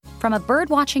From a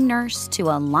bird-watching nurse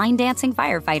to a line-dancing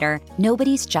firefighter,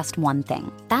 nobody's just one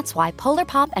thing. That's why Polar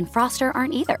Pop and Froster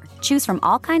aren't either. Choose from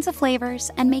all kinds of flavors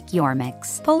and make your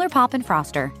mix. Polar Pop and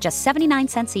Froster, just 79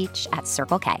 cents each at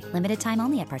Circle K. Limited time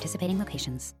only at participating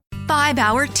locations.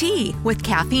 5-Hour Tea with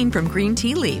caffeine from green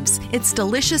tea leaves. It's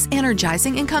delicious,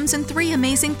 energizing, and comes in 3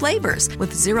 amazing flavors.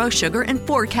 With 0 sugar and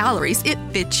 4 calories, it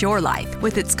fits your life.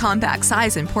 With its compact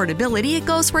size and portability, it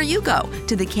goes where you go.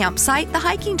 To the campsite, the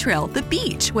hiking trail, the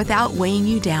beach, without weighing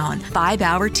you down.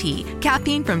 5-Hour Tea.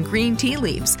 Caffeine from green tea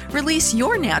leaves. Release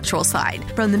your natural side.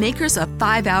 From the makers of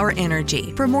 5-Hour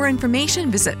Energy. For more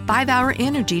information, visit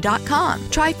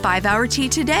 5hourenergy.com. Try 5-Hour Tea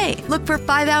today. Look for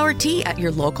 5-Hour Tea at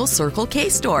your local Circle K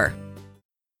store.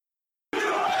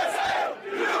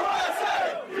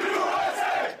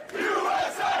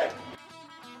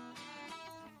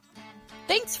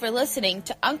 Thanks for listening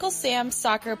to Uncle Sam's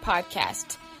Soccer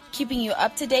Podcast, keeping you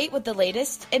up to date with the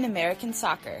latest in American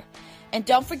soccer. And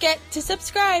don't forget to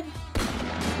subscribe.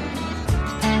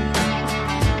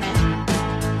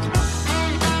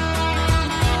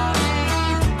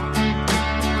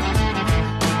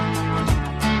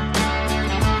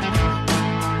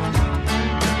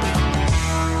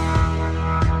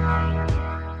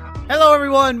 Hello,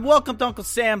 everyone. Welcome to Uncle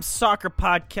Sam's Soccer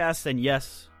Podcast. And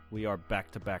yes, we are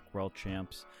back-to-back world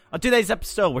champs. On today's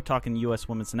episode, we're talking the U.S.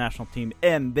 women's national team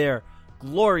and their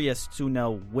glorious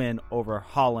 2-0 win over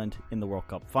Holland in the World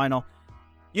Cup final.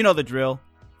 You know the drill.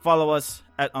 Follow us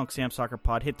at Uncle Sam's Soccer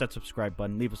Pod. Hit that subscribe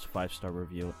button. Leave us a 5-star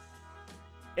review.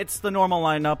 It's the normal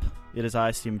lineup. It is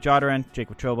I, Steven Jodaren, Jake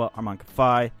Wachoba, Armand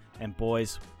Kafai, and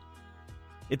boys,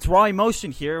 it's raw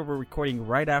emotion here. We're recording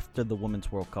right after the Women's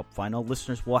World Cup final.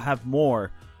 Listeners will have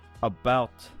more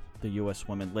about the U.S.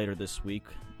 women later this week,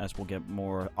 as we'll get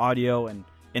more audio and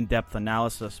in-depth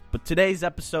analysis. But today's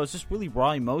episode is just really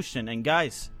raw emotion. And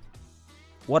guys,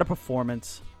 what a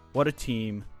performance. What a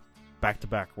team.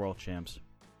 Back-to-back world champs.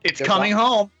 It's coming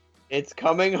home. It's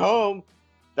coming home.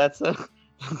 That's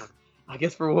I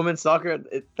guess for women's soccer,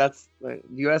 that's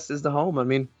U.S. is the home. I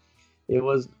mean, it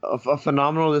was a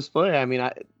phenomenal display. I mean,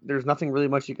 there's nothing really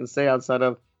much you can say outside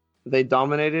of they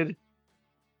dominated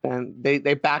and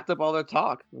they backed up all their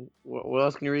talk. What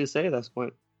else can you really say at this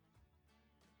point?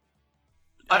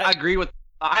 I agree with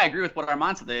what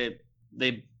Armand said.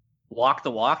 They walked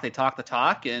the walk, they talked the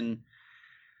talk, and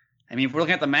I mean, if we're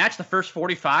looking at the match, the first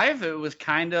 45, it was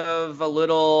kind of a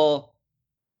little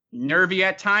nervy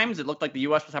at times. It looked like the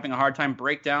U.S. was having a hard time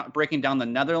breaking down the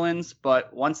Netherlands,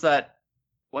 but once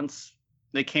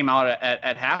they came out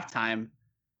at halftime,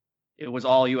 it was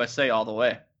all USA all the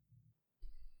way.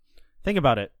 Think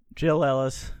about it. Jill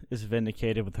Ellis is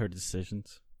vindicated with her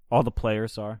decisions. All the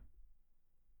players are.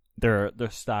 Their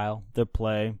style, their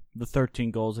play, the 13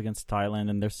 goals against Thailand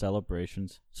and their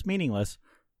celebrations. It's meaningless,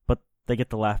 but they get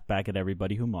to laugh back at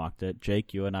everybody who mocked it.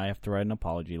 Jake, you and I have to write an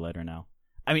apology letter now.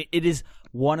 I mean, it is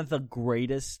one of the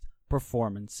greatest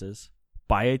performances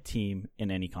by a team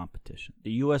in any competition.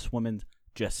 The U.S. women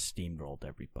just steamrolled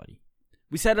everybody.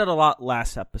 We said it a lot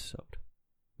last episode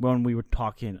when we were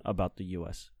talking about the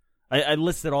U.S. I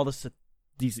listed all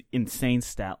these insane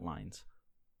stat lines.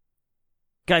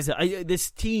 Guys, this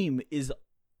team is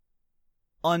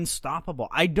unstoppable.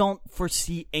 I don't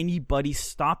foresee anybody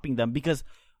stopping them because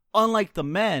unlike the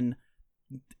men,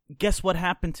 guess what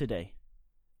happened today?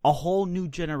 A whole new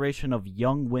generation of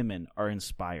young women are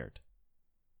inspired.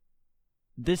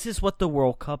 This is what the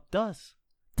World Cup does.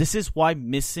 This is why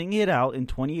missing it out in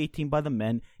 2018 by the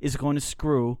men is going to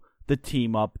screw the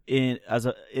team up in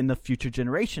the future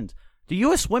generations. The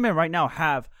U.S. women right now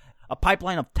have a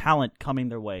pipeline of talent coming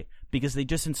their way because they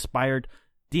just inspired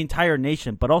the entire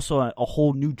nation, but also a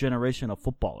whole new generation of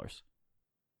footballers.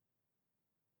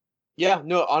 Yeah,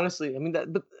 no, honestly, I mean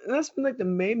that's been like the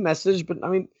main message. But I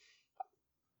mean,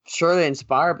 sure they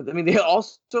inspire, but I mean they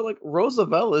also like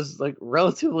Roosevelt is like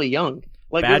relatively young.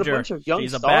 Like Badger. there's a bunch of young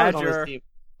She's stars on this team.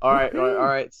 All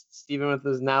right. Steven with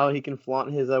us now. He can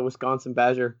flaunt his Wisconsin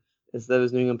Badger instead of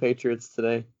his New England Patriots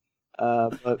today.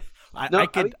 But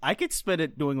I could spin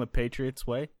it New England Patriots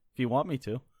way if you want me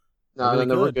to. No,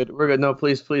 we're good. We're good. No,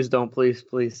 please don't. Please.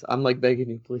 I'm like begging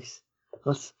you, please.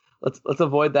 Let's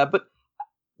avoid that. But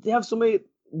they have so many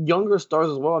younger stars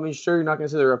as well. I mean, sure, you're not going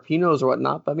to say they're Rapinos or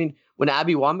whatnot, but I mean, when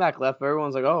Abby Wambach left,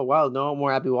 everyone's like, oh, wow, no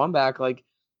more Abby Wambach. Like,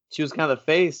 she was kind of the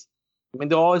face. I mean,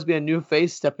 there'll always be a new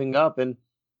face stepping up, and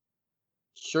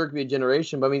sure, it could be a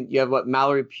generation, but I mean, you have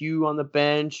Mallory Pugh on the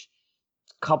bench,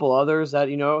 a couple others that,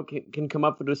 can come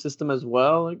up with the system as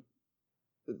well. Like,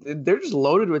 they're just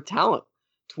loaded with talent.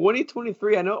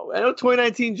 2023, I know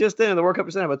 2019 just ended, the World Cup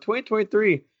percent, but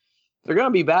 2023, they're going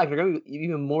to be back. They're going to be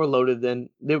even more loaded than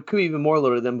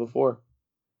before.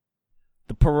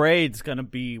 The parade's going to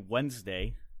be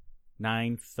Wednesday,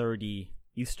 9:30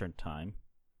 Eastern Time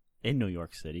in New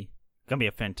York City. Going to be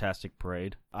a fantastic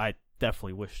parade. I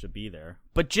definitely wish to be there.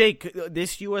 But Jake,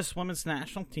 this U.S. women's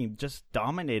national team just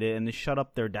dominated and they shut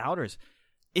up their doubters.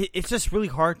 It's just really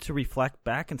hard to reflect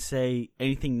back and say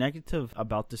anything negative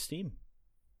about this team.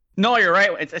 No, you're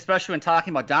right. It's, especially when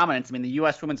talking about dominance. I mean, the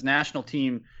U.S. women's national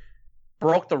team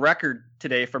broke the record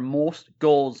today for most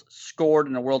goals scored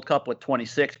in a World Cup with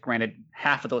 26. Granted,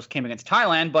 half of those came against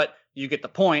Thailand, but you get the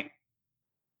point.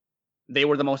 They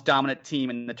were the most dominant team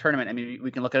in the tournament. I mean,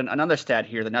 we can look at another stat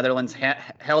here. The Netherlands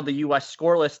held the U.S.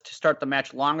 scoreless to start the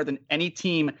match longer than any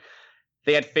team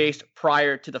they had faced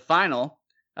prior to the final.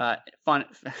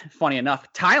 Funny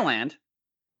enough, Thailand,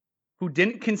 who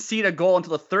didn't concede a goal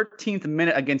until the 13th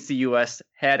minute against the U.S.,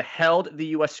 had held the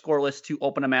U.S. scoreless to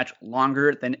open a match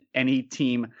longer than any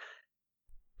team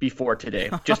before today,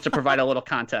 just to provide a little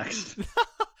context.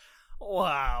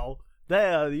 Wow.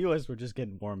 The U.S. were just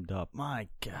getting warmed up. My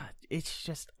God. It's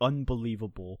just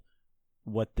unbelievable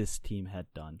what this team had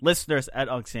done. Listeners at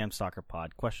Uncle Sam Soccer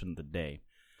Pod, question of the day.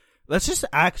 Let's just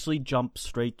actually jump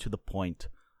straight to the point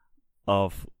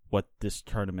of what this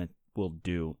tournament will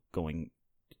do going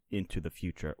into the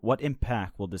future. What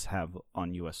impact will this have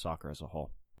on U.S. soccer as a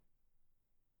whole?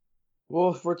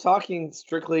 Well, if we're talking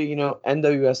strictly,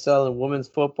 NWSL and women's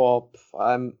football,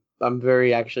 I'm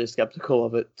very actually skeptical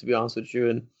of it, to be honest with you.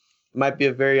 And it might be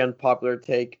a very unpopular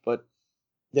take, but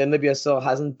the NWSL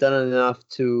hasn't done enough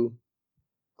to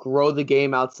grow the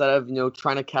game outside of,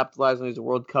 trying to capitalize on these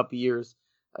World Cup years.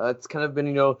 It's kind of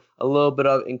been, a little bit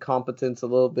of incompetence, a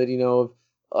little bit,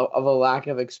 of a lack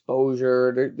of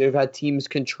exposure. They've had teams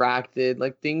contracted,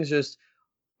 like things just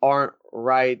aren't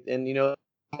right. And,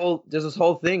 there's this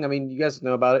whole thing. I mean, you guys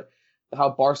know about it, how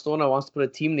Barcelona wants to put a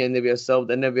team in the NWSL.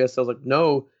 The NWSL is like,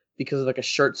 no, because of like a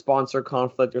shirt sponsor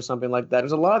conflict or something like that.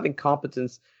 There's a lot of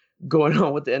incompetence going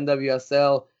on with the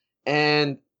NWSL,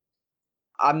 and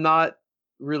I'm not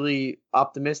really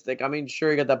optimistic. I mean,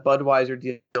 sure, you got that Budweiser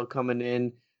deal coming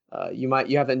in.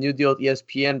 You have a new deal with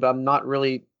ESPN, but I'm not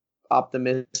really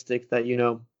optimistic that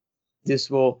this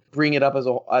will bring it up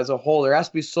as a whole. There has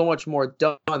to be so much more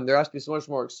done. There has to be so much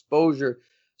more exposure,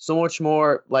 so much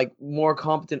more more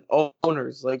competent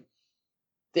owners. Like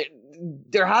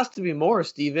there has to be more,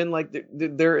 Steven. Like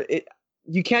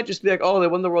you can't just be like, oh, they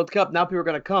won the World Cup, now people are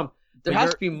gonna come. There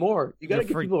has to be more. You got to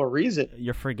give people a reason.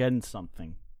 You're forgetting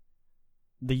something.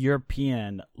 The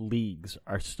European leagues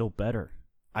are still better.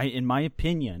 In my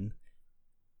opinion.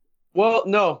 Well,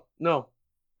 no.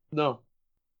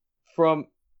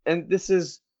 And this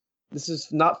is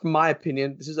not from my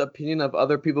opinion. This is opinion of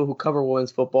other people who cover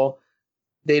women's football.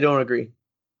 They don't agree.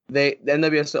 The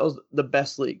NWSL is the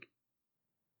best league,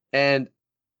 and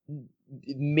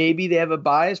maybe they have a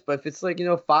bias. But if it's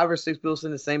 5 or 6 people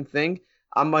saying the same thing,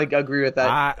 I'm agree with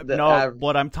that.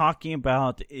 What I'm talking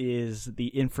about is the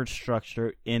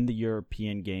infrastructure in the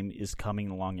European game is coming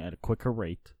along at a quicker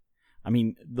rate. I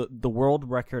mean, the world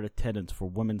record attendance for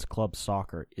women's club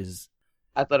soccer is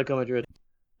Atletico Madrid.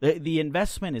 The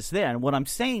investment is there, and what I'm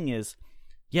saying is,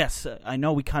 yes, I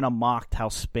know we kind of mocked how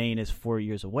Spain is 4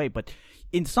 years away, but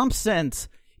in some sense,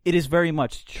 it is very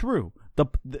much true. The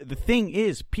thing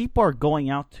is, people are going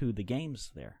out to the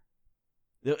games there.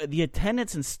 The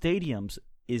attendance in stadiums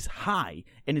is high,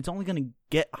 and it's only going to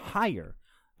get higher.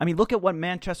 I mean, look at what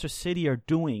Manchester City are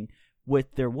doing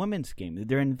with their women's game.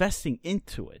 They're investing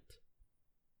into it.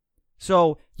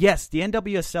 So, yes, the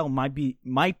NWSL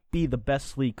might be the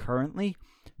best league currently,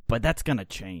 but that's going to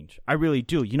change. I really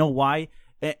do. You know why?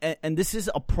 And this is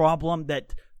a problem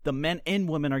that the men and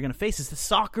women are going to face, is the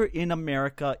soccer in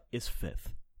America is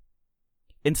 5th.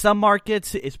 In some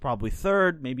markets, it's probably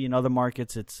 3rd. Maybe in other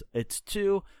markets, it's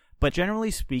 2. But generally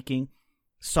speaking,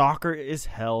 soccer is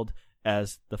held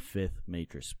as the 5th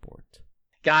major sport.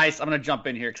 Guys, I'm going to jump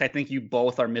in here because I think you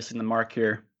both are missing the mark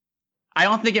here. I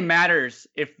don't think it matters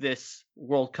if this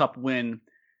World Cup win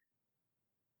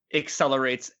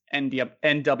accelerates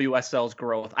NWSL's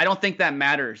growth. I don't think that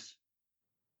matters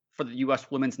for the U.S.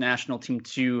 women's national team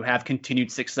to have continued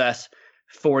success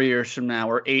 4 years from now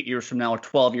or 8 years from now or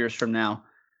 12 years from now.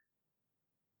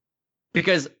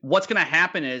 Because what's going to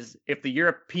happen is if the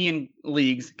European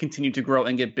leagues continue to grow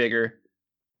and get bigger,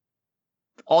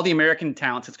 all the American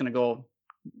talents is going to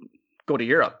go to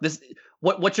Europe.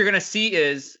 What you're going to see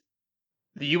is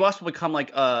the U.S. will become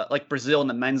like Brazil in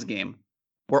the men's game,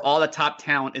 where all the top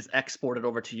talent is exported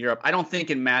over to Europe. I don't think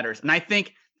it matters. And I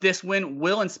think this win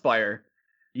will inspire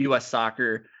U.S.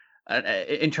 soccer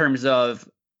in terms of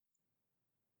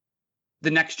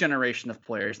the next generation of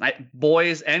players,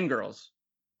 boys and girls.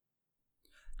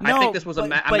 I think this was a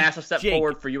massive step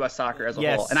forward for U.S. soccer as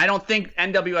a whole. And I don't think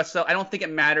it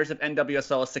matters if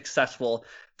NWSL is successful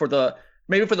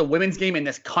maybe for the women's game in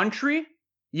this country.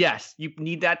 Yes, you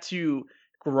need that to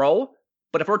grow.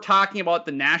 But if we're talking about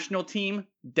the national team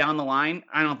down the line,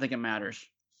 I don't think it matters.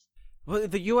 Well,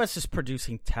 the U.S. is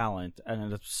producing talent at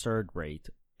an absurd rate,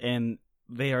 and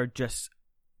they are just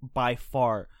by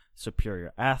far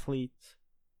superior athletes.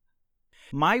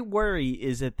 My worry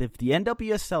is that if the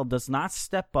NWSL does not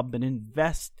step up and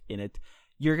invest in it,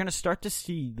 you're going to start to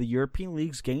see the European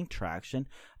leagues gain traction,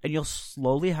 and you'll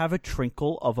slowly have a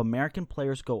trickle of American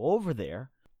players go over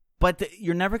there. But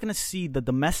you're never going to see the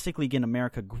domestic league in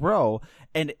America grow.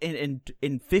 And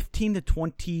in 15 to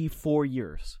 24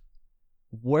 years,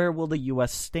 where will the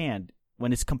U.S. stand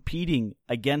when it's competing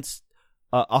against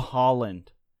a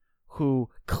Holland, who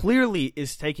clearly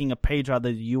is taking a page out of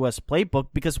the U.S. playbook?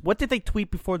 Because what did they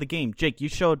tweet before the game? Jake, you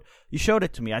showed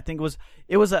it to me. I think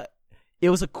it was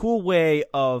a cool way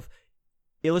of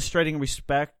illustrating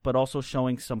respect, but also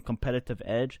showing some competitive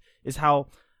edge. Is how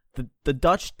the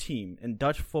Dutch team in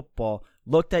Dutch football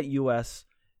looked at U.S.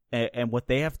 and what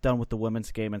they have done with the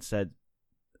women's game and said,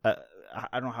 I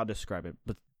don't know how to describe it,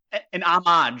 but an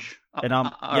homage,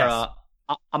 yes,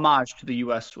 homage to the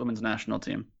U.S. women's national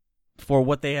team for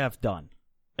what they have done,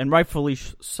 and rightfully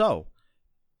so.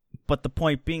 But the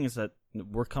point being is that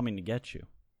we're coming to get you.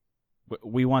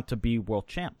 We want to be world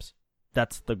champs.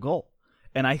 That's the goal.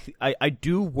 And I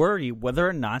do worry whether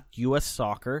or not U.S.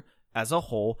 soccer as a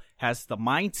whole has the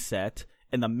mindset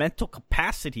and the mental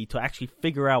capacity to actually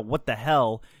figure out what the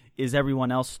hell is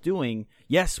everyone else doing.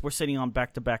 Yes, we're sitting on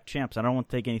back-to-back champs. I don't want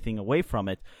to take anything away from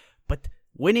it. But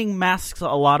winning masks a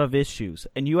lot of issues.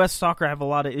 And U.S. soccer have a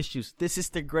lot of issues. This is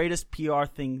the greatest PR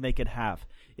thing they could have,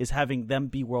 is having them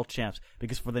be world champs.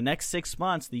 Because for the next 6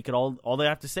 months, you could all they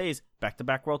have to say is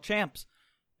back-to-back world champs.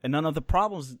 And none of the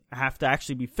problems have to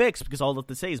actually be fixed because all they have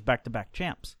to say is back-to-back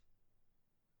champs.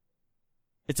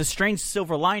 It's a strange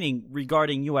silver lining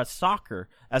regarding U.S. soccer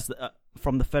as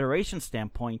from the federation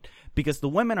standpoint, because the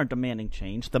women are demanding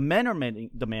change, the men are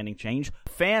demanding change,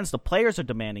 fans, the players are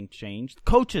demanding change,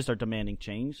 coaches are demanding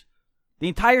change. The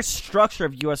entire structure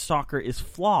of U.S. soccer is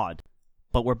flawed,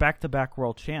 but we're back-to-back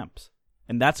world champs.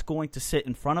 And that's going to sit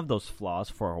in front of those flaws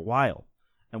for a while.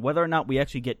 And whether or not we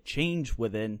actually get change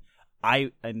within,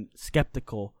 I am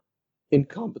skeptical.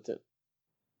 Incompetent.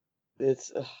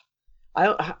 It's... I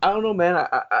don't know, man.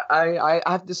 I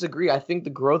have to disagree. I think the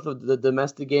growth of the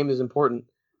domestic game is important.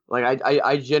 Like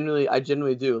I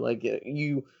genuinely do. Like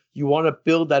you want to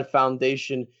build that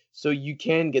foundation so you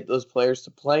can get those players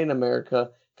to play in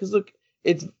America. Because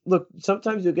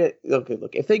sometimes you'll get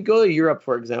if they go to Europe,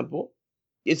 for example,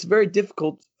 it's very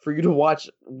difficult for you to watch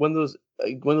one of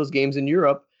those games in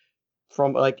Europe.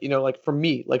 From for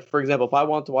me, like for example, if I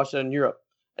want to watch that in Europe,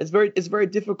 it's very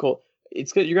difficult.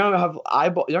 It's good. You're not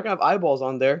gonna have eyeballs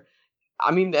on there.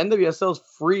 I mean, the NWSL is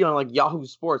free on like Yahoo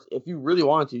Sports. If you really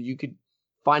wanted to, you could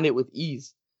find it with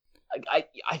ease.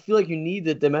 I feel like you need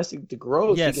the domestic to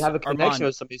grow so you can have a connection Armand,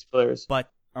 with some of these players.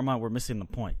 But Armand, we're missing the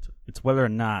point. It's whether or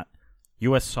not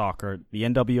U.S. soccer, the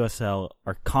NWSL,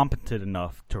 are competent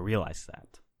enough to realize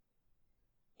that,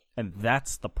 and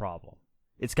that's the problem.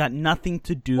 It's got nothing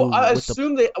to do. Well, I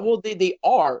assume they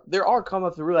are. They are competent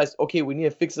enough to realize. Okay, we need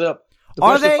to fix it up.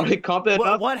 Are they competent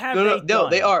enough? What have they done? No,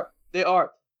 they are. They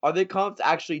are. Are they competent to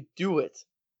actually do it?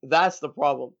 That's the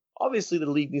problem. Obviously, the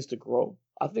league needs to grow.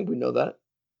 I think we know that.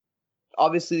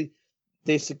 Obviously,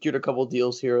 they secured a couple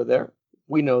deals here or there.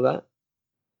 We know that.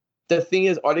 The thing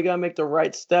is, are they going to make the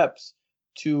right steps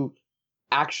to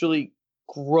actually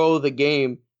grow the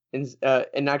game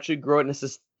and actually grow it in a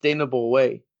sustainable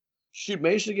way?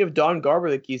 Maybe you should give Don Garber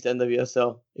the keys to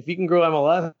NWSL. If he can grow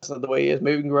MLS the way he is,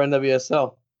 maybe we can grow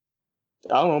NWSL.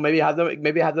 I don't know. Maybe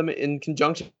have them in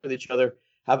conjunction with each other.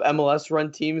 Have MLS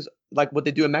run teams like what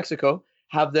they do in Mexico.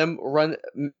 Have them run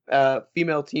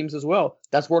female teams as well.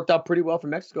 That's worked out pretty well for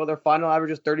Mexico. Their final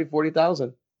average is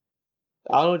 30,000-40,000.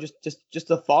 I don't know.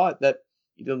 Just a thought that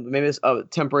maybe it's a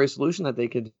temporary solution that they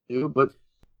could do. But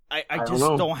I just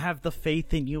don't have the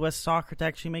faith in U.S. soccer to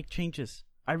actually make changes.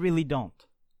 I really don't.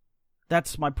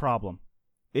 That's my problem.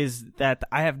 Is that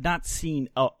I have not seen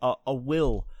a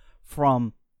will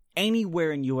from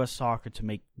anywhere in U.S. soccer to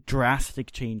make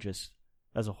drastic changes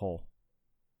as a whole.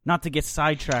 Not to get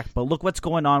sidetracked, but look what's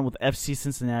going on with FC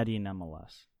Cincinnati and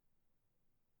MLS.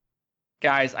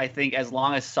 Guys, I think as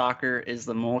long as soccer is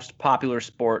the most popular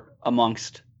sport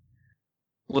amongst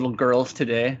little girls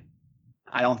today,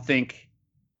 I don't think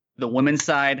the women's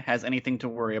side has anything to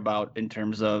worry about in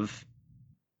terms of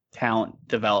talent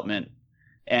development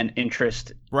and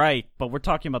interest. Right, but we're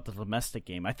talking about the domestic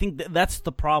game. I think that's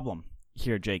the problem.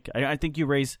 here, Jake. I think you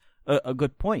raise a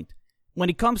good point. When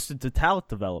it comes to talent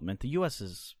development, the U.S.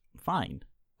 is fine.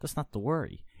 That's not the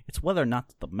worry. It's whether or not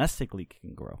the domestic league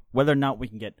can grow, whether or not we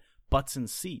can get butts in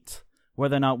seats,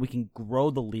 whether or not we can grow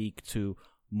the league to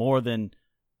more than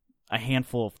a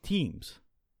handful of teams,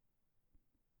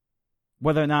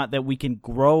 whether or not that we can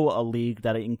grow a league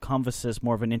that encompasses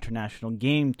more of an international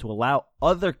game to allow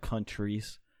other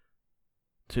countries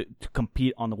to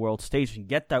compete on the world stage and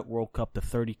get that World Cup to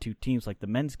 32 teams like the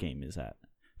men's game is at.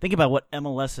 Think about what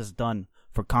MLS has done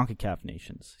for CONCACAF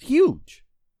nations. Huge.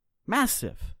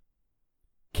 Massive.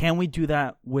 Can we do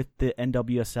that with the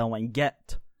NWSL and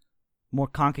get more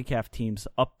CONCACAF teams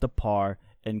up to par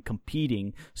and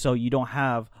competing so you don't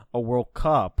have a World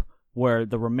Cup where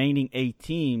the remaining 8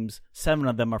 teams, 7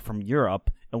 of them are from Europe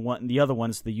and the other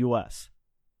one's the U.S.?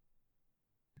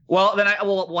 Well, then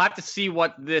we'll have to see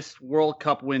what this World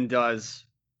Cup win does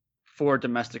for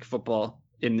domestic football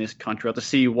in this country. We'll have to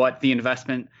see what the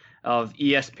investment of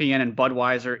ESPN and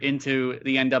Budweiser into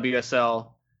the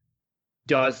NWSL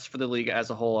does for the league as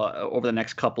a whole over the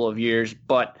next couple of years.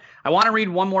 But I want to read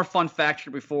one more fun fact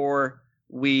here before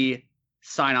we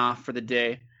sign off for the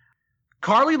day.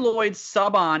 Carly Lloyd's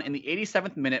sub on in the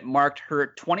 87th minute marked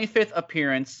her 25th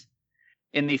appearance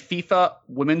in the FIFA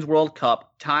Women's World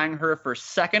Cup, tying her for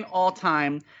second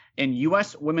all-time in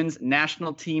U.S. women's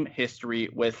national team history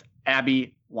with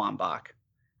Abby Wambach.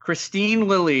 Christine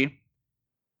Lilly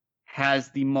has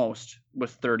the most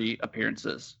with 30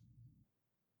 appearances.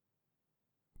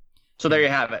 So there you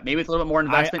have it. Maybe it's a little bit more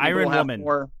investment. Iron Woman.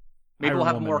 Maybe we'll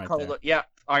have more right Carly. Yeah,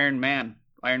 Iron Man,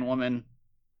 Iron Woman,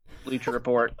 Bleacher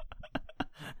Report.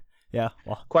 Yeah.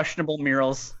 Well. Questionable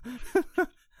murals.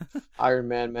 Iron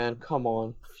Man, come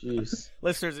on. Jeez.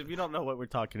 Listeners, if you don't know what we're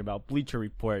talking about, Bleacher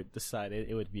Report decided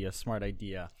it would be a smart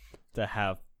idea to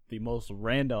have the most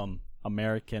random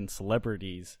American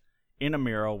celebrities in a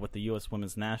mural with the U.S.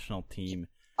 women's national team.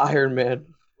 Iron Man.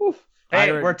 Oof.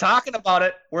 Hey, we're talking about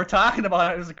it.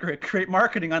 It was a great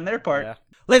marketing on their part. Yeah.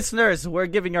 Listeners, we're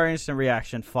giving our instant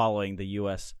reaction following the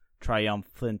U.S.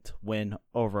 triumphant win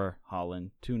over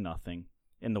Holland 2-0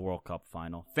 in the World Cup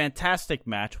final. Fantastic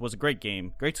match. Was a great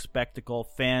game. Great spectacle.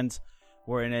 Fans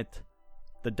were in it.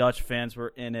 The Dutch fans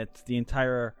were in it. The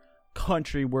entire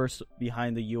country were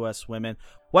behind the U.S. women.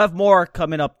 We'll have more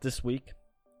coming up this week.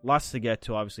 Lots to get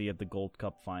to. Obviously, you have the Gold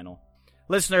Cup final.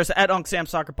 Listeners, at Uncle Sam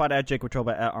Soccer Pod, at Jake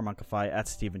Wetruba, at Armand Kafai, at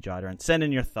Steven Jodder, send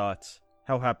in your thoughts.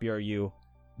 How happy are you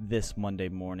this Monday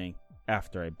morning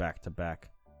after a back-to-back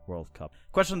World Cup?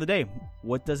 Question of the day,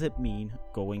 what does it mean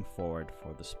going forward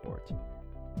for the sport?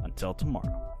 Until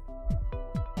tomorrow.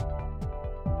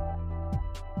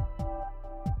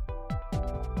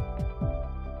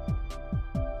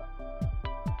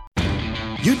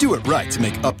 You do it right to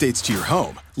make updates to your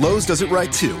home. Lowe's does it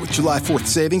right too with July 4th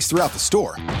savings throughout the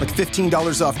store. Like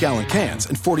 $15 off gallon cans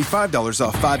and $45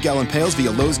 off 5-gallon pails via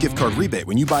Lowe's gift card rebate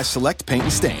when you buy select paint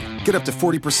and stain. Get up to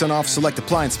 40% off select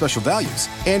appliance special values.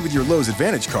 And with your Lowe's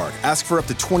Advantage card, ask for up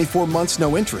to 24 months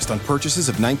no interest on purchases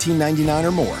of $19.99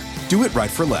 or more. Do it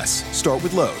right for less. Start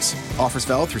with Lowe's. Offers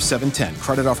valid through 7/10.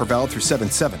 Credit offer valid through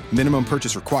 7/7. Minimum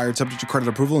purchase required subject to credit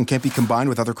approval and can't be combined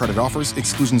with other credit offers.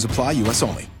 Exclusions apply. U.S.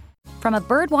 only. From a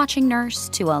bird-watching nurse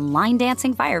to a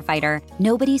line-dancing firefighter,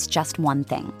 nobody's just one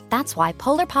thing. That's why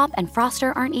Polar Pop and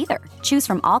Froster aren't either. Choose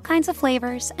from all kinds of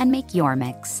flavors and make your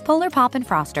mix. Polar Pop and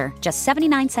Froster, just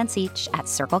 79 cents each at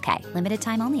Circle K. Limited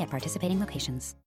time only at participating locations.